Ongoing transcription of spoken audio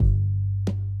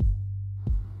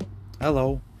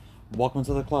Hello, welcome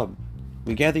to the club.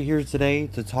 We gather here today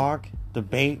to talk,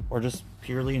 debate, or just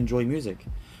purely enjoy music.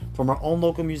 From our own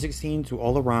local music scene to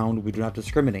all around, we do not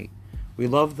discriminate. We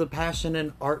love the passion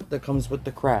and art that comes with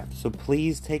the craft, so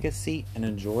please take a seat and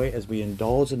enjoy as we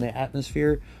indulge in the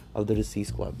atmosphere of the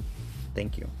Deceased Club.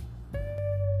 Thank you.